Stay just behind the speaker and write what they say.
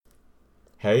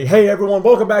Hey everyone,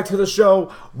 welcome back to the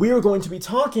show. We are going to be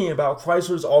talking about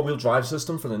Chrysler's all-wheel drive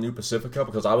system for the new Pacifica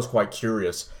because I was quite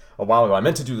curious a while ago. I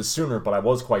meant to do this sooner, but I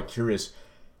was quite curious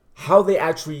how they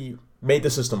actually made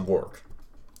the system work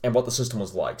and what the system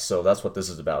was like. So that's what this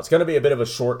is about. It's going to be a bit of a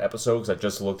short episode because I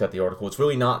just looked at the article. It's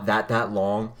really not that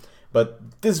long,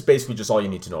 but this is basically just all you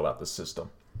need to know about this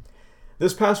system.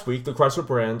 This past week, the Chrysler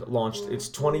brand launched its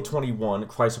 2021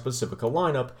 Chrysler Pacifica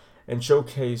lineup and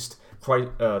showcased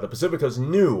the Pacifica's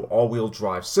new all-wheel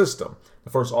drive system, the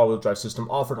first all-wheel drive system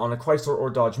offered on a Chrysler or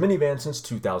Dodge minivan since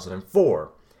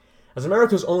 2004. As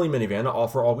America's only minivan to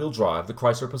offer all-wheel drive, the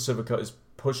Chrysler Pacifica is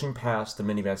pushing past the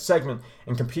minivan segment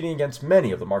and competing against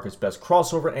many of the market's best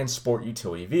crossover and sport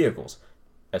utility vehicles,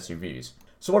 SUVs.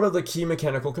 So what are the key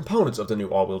mechanical components of the new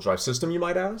all-wheel drive system, you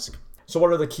might ask? So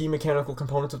what are the key mechanical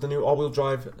components of the new all-wheel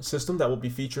drive system that will be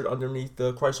featured underneath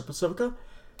the Chrysler Pacifica?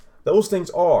 Those things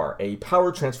are a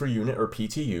power transfer unit, or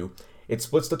PTU. It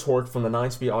splits the torque from the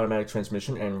 9-speed automatic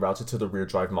transmission and routes it to the rear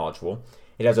drive module.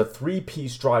 It has a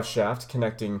 3-piece drive shaft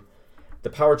connecting the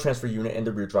power transfer unit and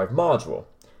the rear drive module.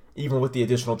 Even with the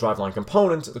additional driveline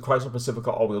components, the Chrysler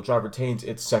Pacifica all-wheel drive retains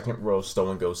its second-row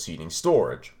stow-and-go seating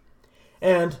storage.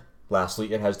 And,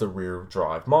 lastly, it has the rear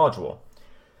drive module.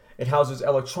 It houses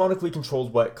electronically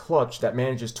controlled wet clutch that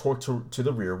manages torque to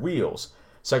the rear wheels.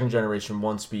 Second-generation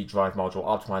 1-speed drive module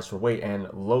optimized for weight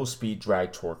and low-speed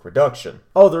drag torque reduction.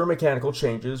 Other mechanical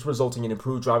changes resulting in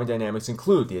improved driving dynamics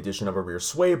include the addition of a rear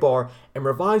sway bar and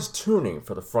revised tuning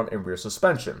for the front and rear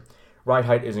suspension. Ride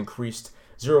height is increased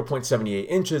 0.78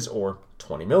 inches or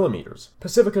 20 millimeters.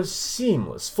 Pacifica's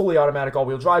seamless, fully automatic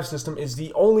all-wheel drive system is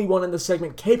the only one in the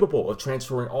segment capable of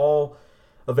transferring all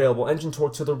available engine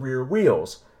torque to the rear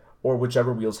wheels, or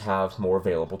whichever wheels have more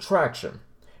available traction.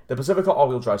 The Pacifica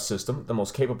all-wheel drive system, the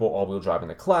most capable all-wheel drive in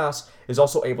the class, is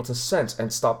also able to sense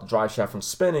and stop the drive shaft from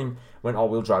spinning when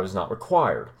all-wheel drive is not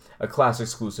required, a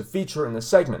class-exclusive feature in the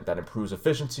segment that improves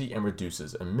efficiency and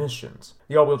reduces emissions.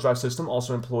 The all-wheel drive system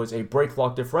also employs a brake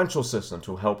lock differential system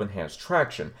to help enhance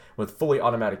traction, with fully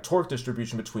automatic torque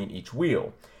distribution between each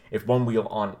wheel. If one wheel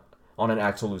on an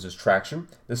axle loses traction,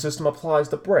 the system applies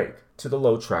the brake to the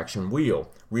low traction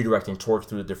wheel, redirecting torque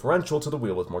through the differential to the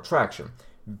wheel with more traction.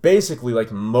 Basically,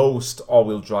 like most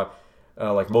all-wheel drive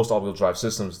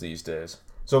systems these days.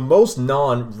 So most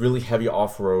non-really heavy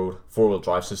off-road four-wheel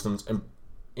drive systems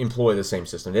employ the same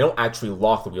system. They don't actually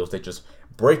lock the wheels, they just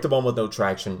brake the one with no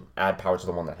traction, add power to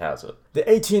the one that has it. The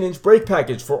 18-inch brake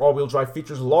package for all-wheel drive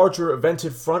features larger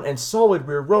vented front and solid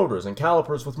rear rotors and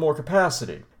calipers with more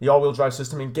capacity. The all-wheel drive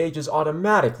system engages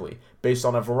automatically based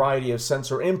on a variety of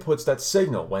sensor inputs that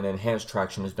signal when enhanced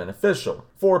traction is beneficial.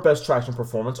 For best traction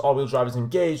performance, all-wheel drive is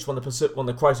engaged when the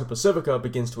Chrysler Pacifica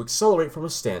begins to accelerate from a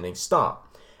standing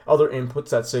stop. Other inputs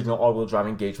that signal all-wheel drive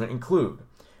engagement include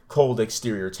cold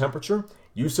exterior temperature,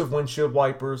 use of windshield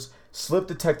wipers, slip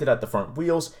detected at the front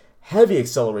wheels, heavy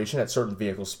acceleration at certain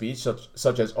vehicle speeds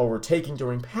such as overtaking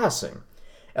during passing,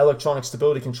 electronic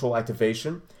stability control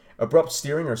activation, abrupt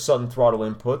steering or sudden throttle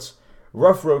inputs,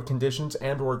 rough road conditions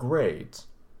and or grades.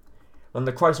 When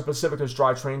the Chrysler Pacifica's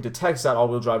drivetrain detects that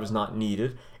all-wheel drive is not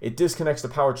needed, it disconnects the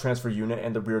power transfer unit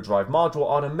and the rear drive module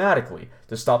automatically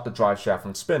to stop the drive shaft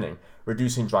from spinning,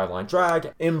 reducing driveline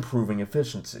drag, improving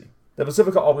efficiency. The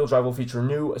Pacifica all-wheel drive will feature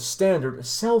new standard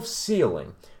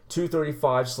self-sealing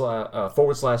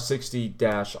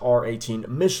 235/60-R18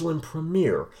 Michelin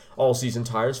Premier all-season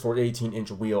tires for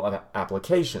 18-inch wheel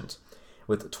applications,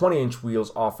 with 20-inch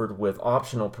wheels offered with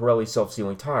optional Pirelli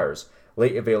self-sealing tires,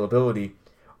 late availability,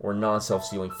 or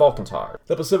non-self-sealing Falken tires.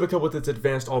 The Pacifica with its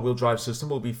advanced all-wheel drive system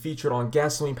will be featured on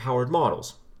gasoline-powered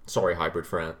models. Sorry, hybrid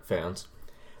fans.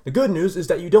 The good news is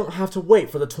that you don't have to wait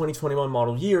for the 2021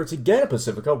 model year to get a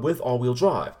Pacifica with all-wheel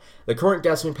drive. The current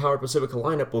gasoline-powered Pacifica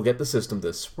lineup will get the system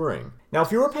this spring. Now,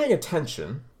 if you were paying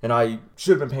attention, and I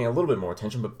should have been paying a little bit more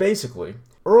attention, but basically,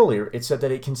 earlier it said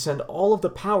that it can send all of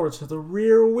the power to the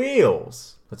rear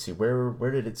wheels. Let's see, where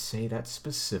did it say that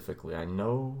specifically? I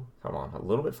know, come on, a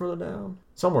little bit further down.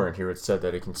 Somewhere in here it said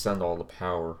that it can send all the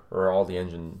power, or all the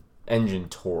engine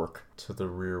torque to the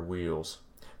rear wheels.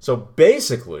 So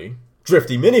basically,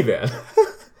 drifty minivan.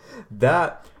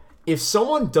 That, if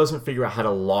someone doesn't figure out how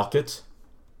to lock it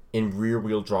in rear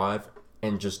wheel drive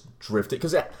and just drift it,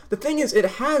 because the thing is, it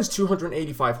has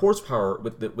 285 horsepower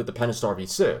with the Pentastar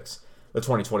V6, the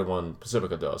 2021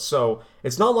 Pacifica does. So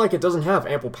it's not like it doesn't have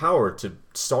ample power to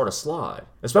start a slide,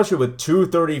 especially with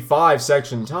 235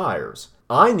 section tires.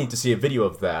 I need to see a video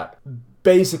of that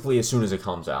basically as soon as it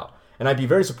comes out. And I'd be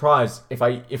very surprised if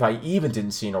I even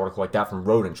didn't see an article like that from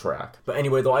Road and Track. But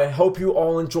anyway, though, I hope you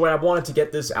all enjoy. I wanted to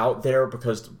get this out there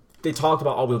because they talked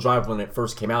about all-wheel drive when it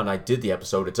first came out, and I did the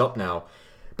episode. It's up now.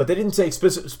 but they didn't say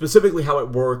specifically how it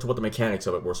worked, what the mechanics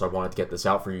of it were, so I wanted to get this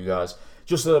out for you guys,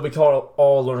 just so that we can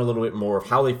all learn a little bit more of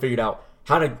how they figured out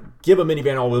how to give a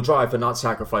minivan all-wheel drive but not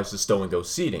sacrifice the stow-and-go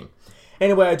seating.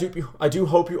 Anyway, I do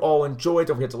hope you all enjoyed.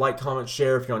 Don't forget to like, comment,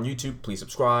 share. If you're on YouTube, please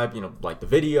subscribe, like the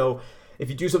video. If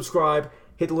you do subscribe,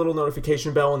 hit the little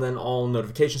notification bell and then all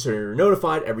notifications so you're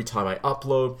notified every time I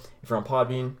upload. If you're on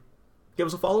Podbean, give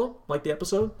us a follow, like the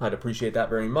episode. I'd appreciate that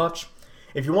very much.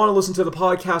 If you want to listen to the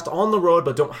podcast on the road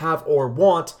but don't have or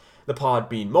want the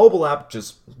Podbean mobile app,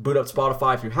 just boot up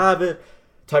Spotify if you have it.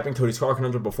 Type in Cody's Car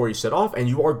Conundrum before you set off, and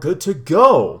you are good to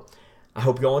go. I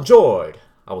hope you all enjoyed.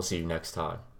 I will see you next time.